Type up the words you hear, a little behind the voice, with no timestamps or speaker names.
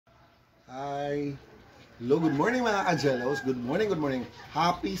Hi. Hello, good morning mga ka-Jellos. Good morning.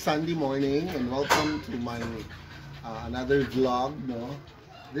 Happy Sunday morning and welcome to my another vlog, no?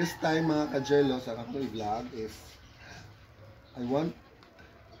 This time mga ka-Jellos, ang aking vlog is I want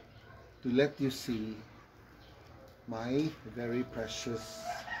to let you see my very precious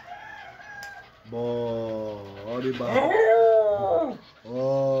diba?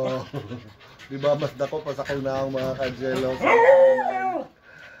 Oh, diba mas dako pa sa kunang mga ka-Jellos.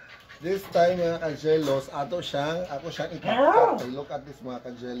 This time mga ka-Jellos, ako siyang itakot. Look at this mga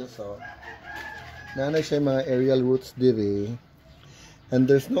ka-Jellos, oh. Nanay siya mga aerial roots dire. And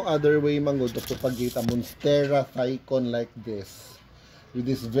there's no other way mangod to propagate a monstera thaicon like this. With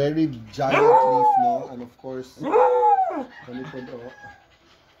this very giant leaf, no? And of course,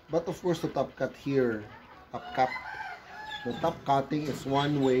 but of course the top cut here, the top cutting is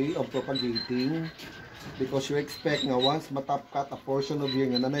one way of propagating. Because you expect nga once matap cut a portion of your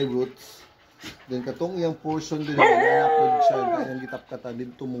nga nanay roots, then katong iyang portion din na napod siya kayang gitap katan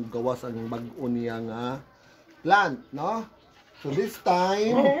dito mong gawas ang bag-o niya nga plant, no? So this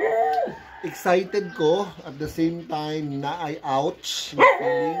time excited ko at the same time na ay ouch na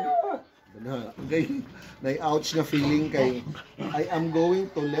feeling. Okay, na ouch na feeling kay I am going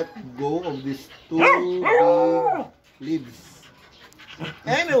to let go of these two big leaves.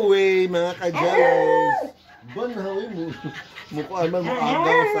 Anyway, mga ka-Jellos, banhawi mo kuan man mo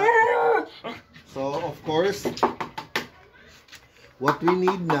agaw sa. So, of course, what we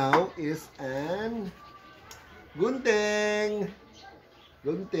need now is an gunting.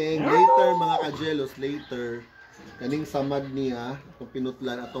 Later, mga ka-Jellos, later, kaning samad niya, itong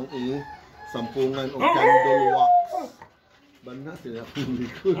pinutlan atong sampungan o candle wax. Banha sila kung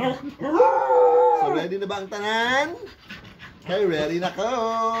likod. So, ready na ba ang tanan? Okay, ready na ko.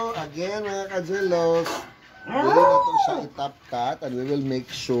 Again, mga ka-Jellos. Dili na ito siya i-top cut and we will make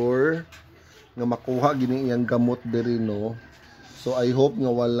sure nga makuha gini iyang gamot diri, no? So, I hope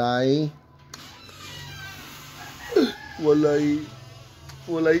nga walay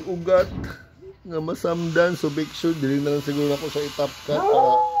ugat nga masamdan. So, make sure dili na lang siguro ako siya i-top cut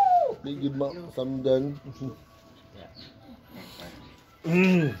para di gid masamdan.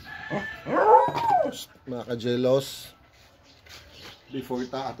 Mga ka-Jellos, before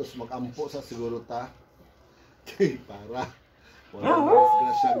ta atos mag-ampo sa siguro ta kay para wala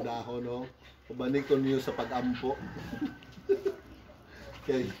disgrasyang dahon, no? Pabanik ko niyo sa pag-ampo.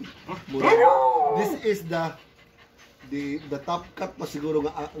 Okay, this is the top cut pa siguro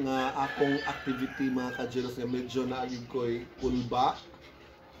nga akong activity mga ka-Jellos nga medyo naagid ko'y pulba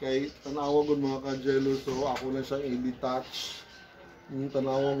kay tanawag ko mga ka-Jellos. So ako na siyang i-detach.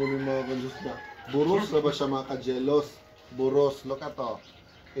 Tanawag ko mga ka-Jellos na buros na ba siya mga ka-Jellos. Buros, look at to.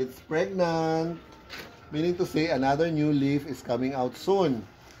 It's pregnant. Meaning to say, another new leaf is coming out soon.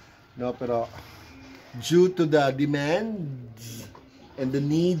 No, pero due to the demands and the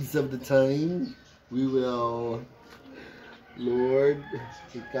needs of the time, we will, Lord,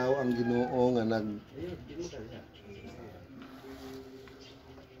 ikaw ang Ginoo nga nag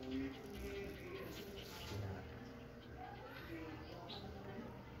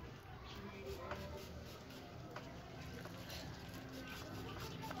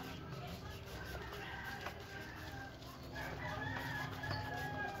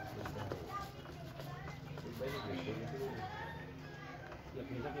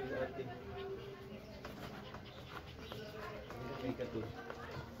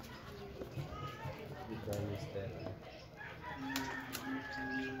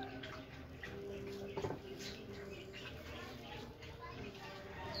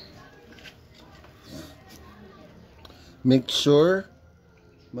make sure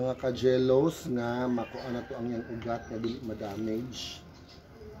mga ka-Jellos nga makuha na to ang yang ugat na dili ma-damage.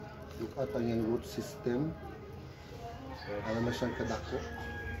 Look at ang yang root system. Ano na siyang kadako.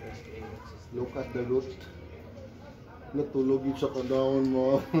 Look at the root. Natulog yun siya kadahon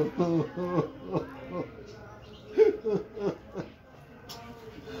mo.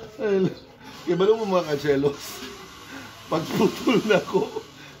 Kaya ba mo mga ka-Jellos? Pagputol na ko,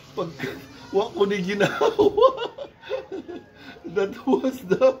 wak ko ni ginawa. That was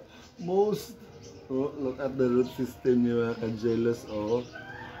the most. Oh, look at the root system niya mga ka-Jellos. Oh,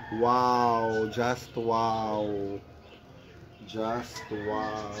 wow, just wow.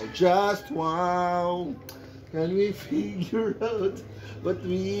 Can we figure out what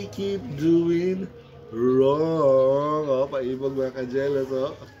we keep doing wrong? Oh, paibog mga ka-Jellos.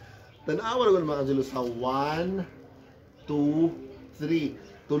 Oh, tanawa naman mga ka-Jellos sa 1, 2,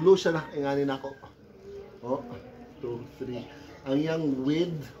 3. Tulo siya na inganin ako. Oh, 2, 3. Ang yang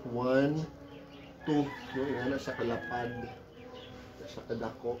width 1, 2. No, ingana siya kalapad. sa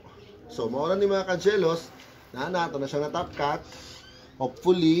kadako. So mao ni mga kajelos, nato na siyang na-top cut.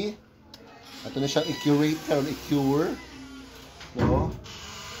 Hopefully ato na siyang i-curate karon, i-cure. No?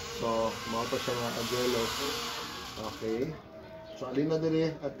 So mao to siya mga kajelos. Okay. So alin na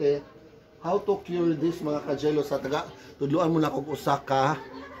diri ate, how to cure this mga kajelos sa taga tudluan mo na kog usa ka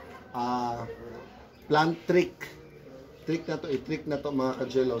plant trick. Trick na to, i-trick na to mga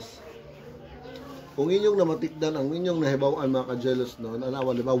kajelos. Kung inyong namatikdan ang inyong nahibawan mga kajelos no,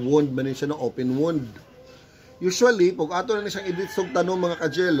 anawa di ba wound man siya no, open wound. Usually pag ato na siyang iditsog tanong mga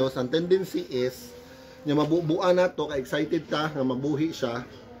kajelos, ang tendency is nya mabubuan nato ka excited ka nga mabuhi siya.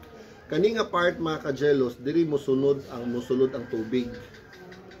 Kani nga part mga kajelos diri musulod ang tubig.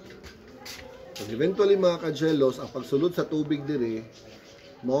 So eventually mga kajelos ang pagsulod sa tubig diri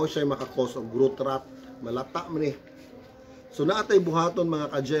mao siya maka-cause of growth rot, malata man ni. So naatay buhaton mga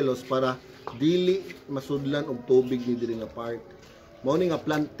kajelos para dili masudlan og tubig ni diri nga part. Mao ni nga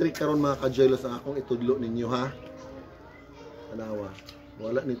plant trick karon mga kajelos ang akong itudlo ninyo ha. Anawa,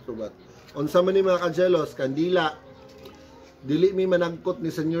 wala ni tubat. Unsa man ni mga kajelos, kandila dili mi managkot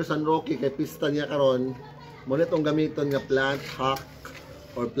ni Senyor San Roque kay pista niya karon. Mo nitong gamiton nga plant hack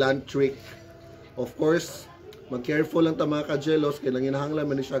or plant trick. Of course, mag-careful lang ta mga kajelos kay nanginahanglan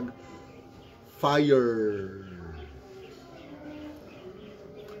man ni siya fire.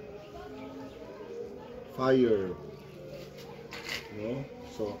 No?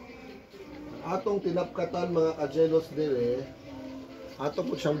 So atong tinapkatan mga kajelos dire, ato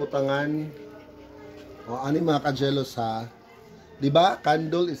po siyang butangan. O ani mga kajelos ha, di ba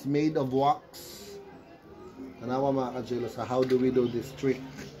candle is made of wax? Tanawa mga kajelos ha, how do we do this trick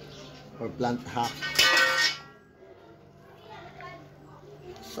or plant hack?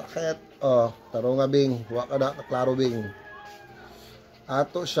 Sakit tarong nga bing, wa ka na klaro bing.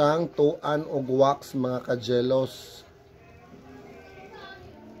 Ato siyang tuan og wax mga kajelos.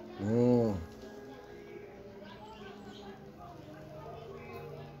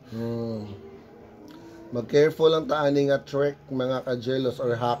 Mag-careful lang taani nga trick mga kajelos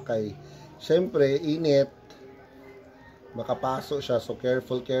or hakay. Siyempre, init. Makapaso siya. So,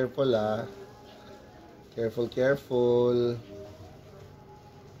 careful ha. Careful. Careful.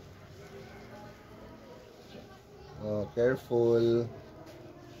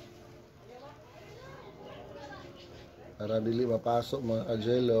 Para dili mapasok mga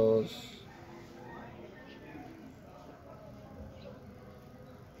kajelos.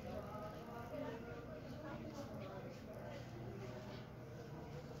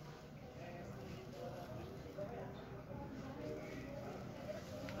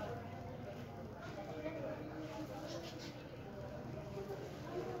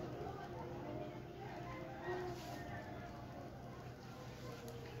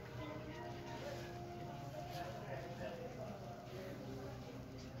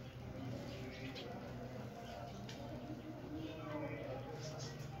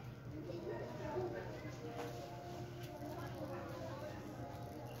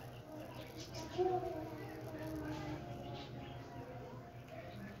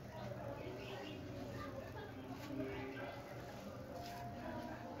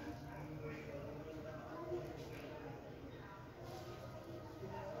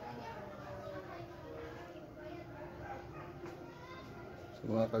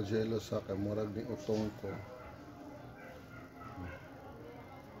 Mga kajelos sa kamurag ni utong ko.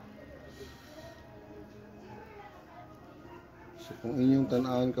 So kung inyong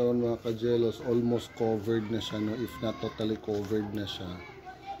tan-aon karon mga kajelos, almost covered na siya no, if not totally covered na siya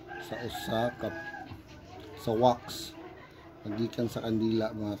sa sa wax magikan sa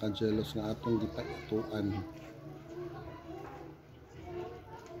kandila mga kajelos nga atong gipaituan.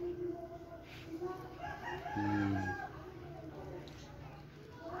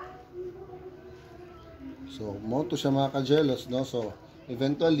 So, mo to siya mga kajelos, no? So,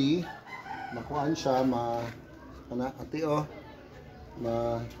 eventually, makuhaan siya,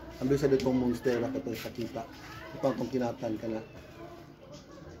 ambil sa ditong monstera katong sakita. Ito ang kinatan ka na.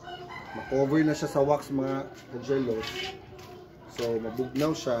 Ma-cover na siya sa wax mga kajelos. So,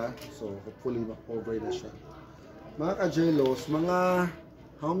 mabugnaw siya. So, hopefully, ma-cover na siya. Mga kajelos, mga,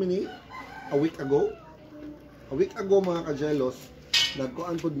 how many? A week ago mga kajelos,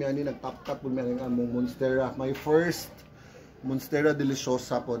 nagkuan pud mi ani nagtapkat pud mi ang among monstera. My first monstera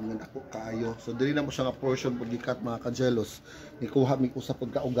deliciosa pod nga dako kaayo. So dili na mo siya nga portion pud gikat mga kajelos. Nikuha mi kusa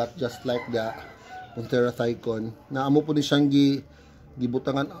pud ka ugat just like the monstera thycon. Naamo pud ni siyang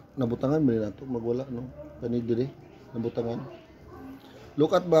gibutangan, nabutangan mo nato magwala no. Kani diri nabutangan.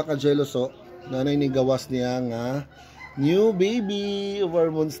 Look at mga kajelos so nanay ni gawas niya nga new baby of our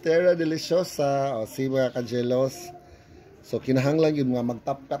monstera deliciosa. O si mga kajelos. So kinahanglan yun nga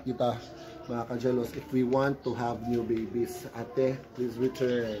mag-top-cut kita mga ka-jealous if we want to have new babies. Ate, please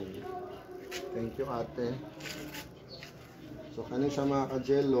return. Thank you, ate. So kanin siya mga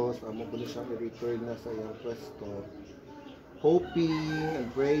ka-jealous, amo ko na siya i-return na sa iyang pwesto. Hoping and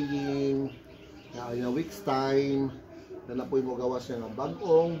praying na in a week's time na napoy mo gawas siya ng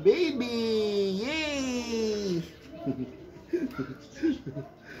bagong baby! Yay!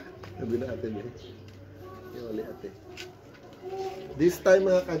 Sabi na ate niya. Yung ulit ate. This time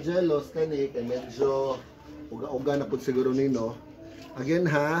mga ka-jealous kani kay medyo uga-uga na pud siguro nino. Again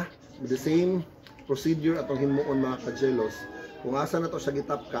ha, the same procedure atong himuon mga ka-jealous. Kung asa na to siya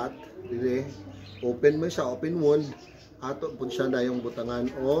gitap cut, dire open man siya, open wound, ato pud siya dayong butangan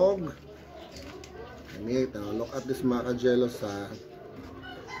og kani, look at this mga ka-jealous ha.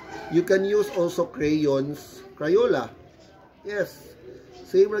 You can use also crayons, Crayola. Yes.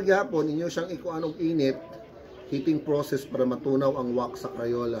 Same ra gyapon inyo siyang ikuan og init. Heating process para matunaw ang wax sa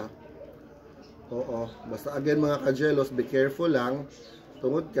Crayola. Oo. Basta again mga ka-jealous, be careful lang.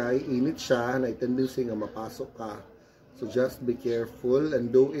 Tungod kay, init siya, na tendency nga mapasok ka. So just be careful and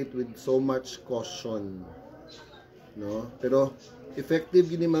do it with so much caution. No? Pero,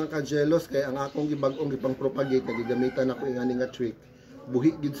 effective yun mga ka-jealous, kaya ang akong gibag-ong gipang propagate, nagigamitan ako yung nga trick.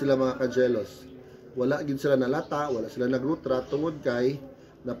 Buhi gid sila mga ka-jealous. Wala gid sila nalata, wala sila nag-root rot, tungod kay,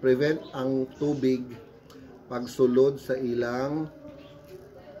 na-prevent ang tubig pagsulod sa ilang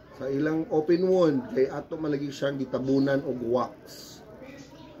open wound kay ato malagi siyang gitabunan og wax.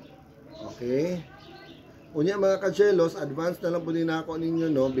 Okay? Unya mga ka-jealous, advance na lang po din ako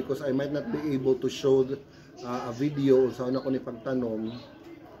ninyo no because I might not be able to show a video sa una ko ni pagtanom.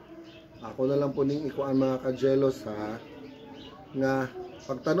 Ako na lang po ning ikuan mga ka-jealous ha nga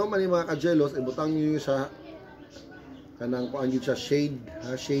pagtanom ani mga ka-jealous ibutang niyo sa kanang kuan gyud siya shade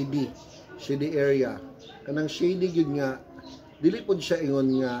ha, shady area. Kanang shady yun nga, dili po siya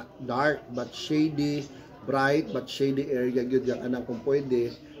ingon nga dark, but shady, bright, but shady area yun nga kanang kung pwede,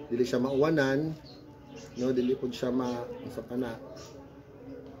 dili siya mauwanan, no, dili po siya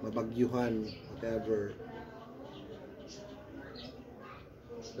mabagyuhan, whatever.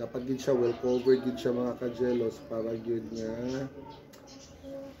 Dapat yun siya well covered yun siya mga ka-jealous para yun nga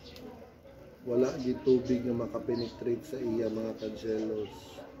wala yun tubig nga makapenetrate sa iya mga ka-jealous.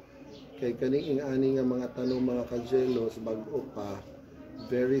 Kay kaning ani nga mga tanong mga ka-jealous bag-o pa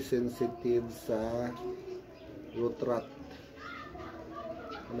very sensitive sa root rot.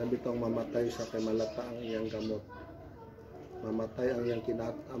 Nabitong mamatay siya kay malata ang iyang gamot. Mamatay ang iyang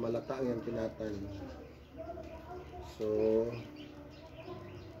malata ang iyang kinatan. So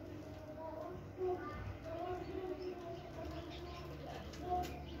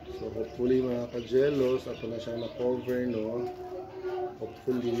hopefully mga ka-jealous ato na siya na-cover no.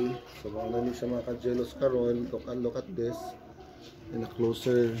 Hopefully, so mauna ni siya mga ka-jealous karon. Look at this in a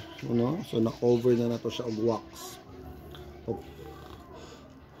closer, so na-cover na nato siya og wax.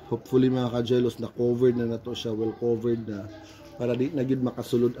 Hopefully mga ka-jealous, na-covered na nato siya, well covered na para di na gid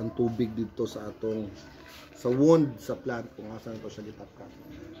makasulod ang tubig dito sa atong sa wound sa plant kung asa nato siya gitapkan.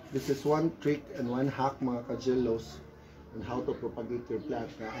 This is one trick and one hack mga ka-jealous on how to propagate your plant.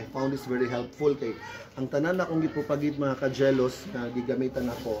 I found this very helpful kay ang tanan na akong gipropagate mga ka-jealous na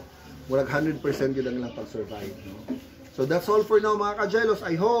gigamitan ako, murag 100% yun ang ilang pag-survive. No? So that's all for now mga ka-jealous.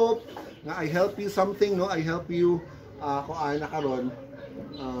 I hope nga I help you something, no? I help you kung na karon.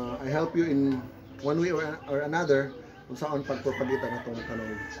 I help you in one way or another kung saan pag-propagate ang atong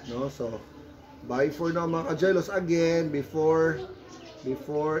tanong. No? So bye for now mga ka-jealous. Again, before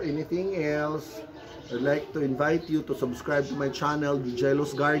anything else, I'd like to invite you to subscribe to my channel, The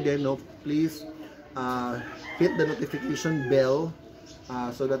Jealous Garden. No? Please hit the notification bell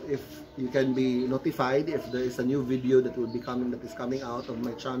so that if you can be notified if there is a new video that will be coming, that is coming out of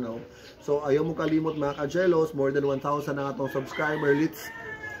my channel. So ayaw mo kalimot mga ka-jealous, more than 1,000 na atong subscriber. Let's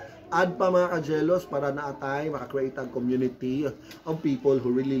add pa mga ka-jealous para naatay maka-create ang community of people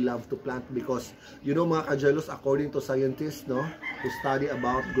who really love to plant because you know mga ka-jealous, according to scientists no, who study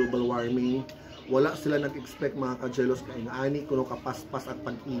about global warming, wala sila nag-expect mga ka-jealous na inaani kuno kapaspas at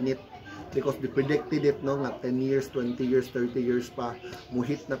pag-init because they predicted it no nga 10 years, 20 years, 30 years pa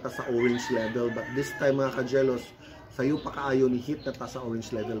muhit na ta sa orange level, but this time mga ka-jealous sayo pa kaayo ni hit na ta sa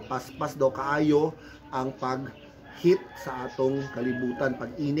orange level. Paspas daw kaayo ang pag-hit sa atong kalibutan,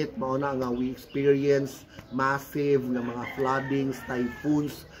 pag-init mao na nga we experience massive nga mga floodings,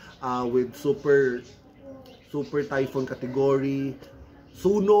 typhoons with super typhoon category,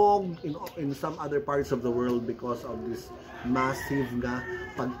 sunog in some other parts of the world because of this massive nga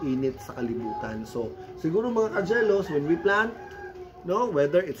pag-init sa kalibutan. So siguro mga ka-jealous, when we plant, no?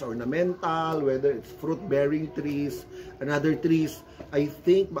 Whether it's ornamental, whether it's fruit-bearing trees, and other trees, I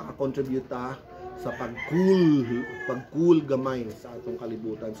think makakontribute ta sa pag-cool gamay sa atong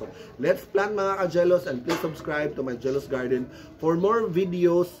kalibutan. So, let's plant mga ka-jealous, and please subscribe to my Jealous Garden for more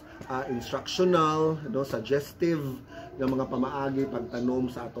videos, instructional, no, suggestive ng mga pamaagi pagtanom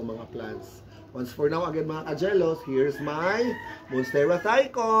sa atong mga plants. Once for now, again mga ka-jealous, here's my Monstera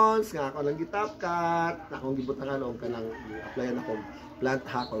Thycons, nga ako lang gitapkat, na akong gibutangan o kanang i-applyan akong plant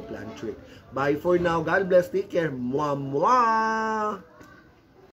hack or plant trick. Bye for now. God bless. Take care. Mwah, mwah!